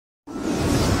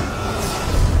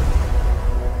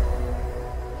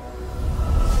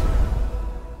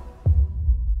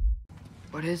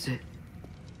What is it?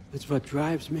 It's what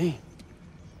drives me.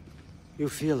 You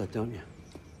feel it, don't you?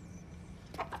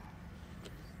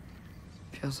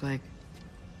 Feels like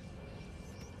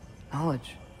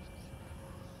knowledge.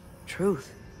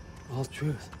 Truth. All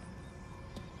truth.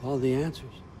 All the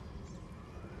answers.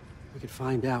 We could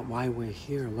find out why we're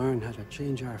here, learn how to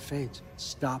change our fates,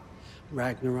 stop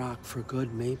Ragnarok for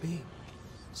good, maybe.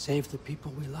 Save the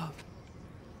people we love.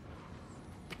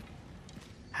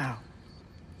 How?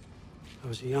 I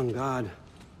was a young god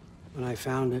when I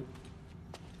found it.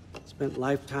 Spent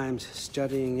lifetimes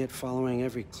studying it, following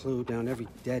every clue down every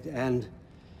dead end,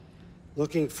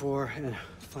 looking for and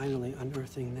finally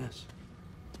unearthing this.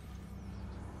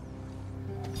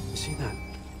 You see that?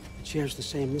 It shares the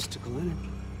same mystical energy.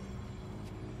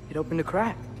 It opened a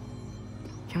crack.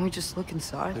 Can we just look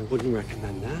inside? I wouldn't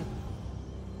recommend that.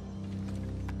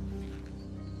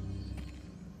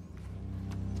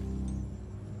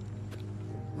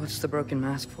 What's the broken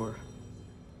mask for?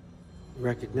 You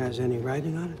recognize any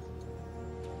writing on it?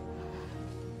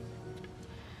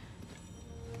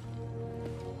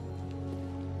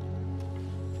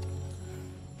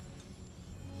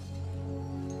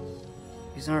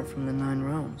 These aren't from the Nine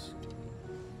Realms.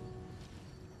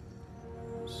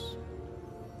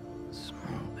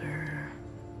 Smolder.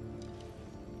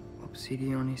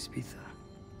 Obsidione Spitha.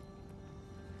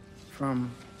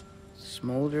 From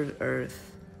smoldered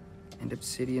earth and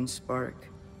obsidian spark.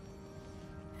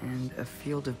 And a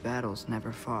field of battles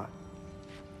never fought.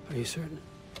 Are you certain?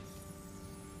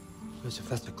 Because if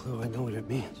that's a clue, I know what it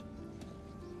means.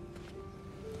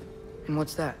 And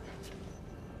what's that?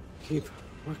 Keep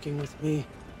working with me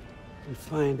and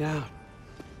find out.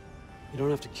 You don't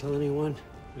have to kill anyone.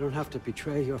 You don't have to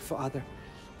betray your father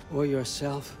or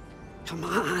yourself. Come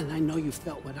on, I know you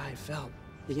felt what I felt.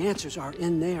 The answers are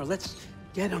in there. Let's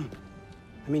get them.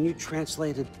 I mean, you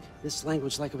translated this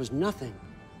language like it was nothing.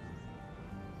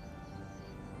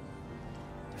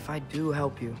 If I do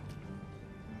help you,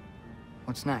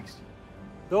 what's next?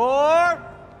 Thor!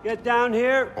 Get down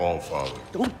here! All, Father.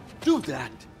 Don't do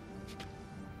that!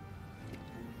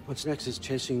 What's next is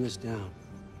chasing this down.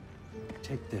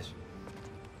 Take this,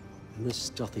 and this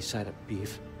stealthy side of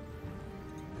beef,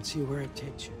 and see where it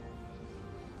takes you.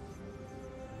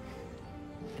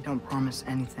 I don't promise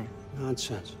anything.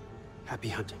 Nonsense. Happy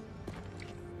hunting.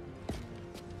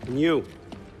 And you,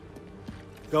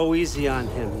 go easy on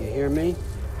him, you hear me?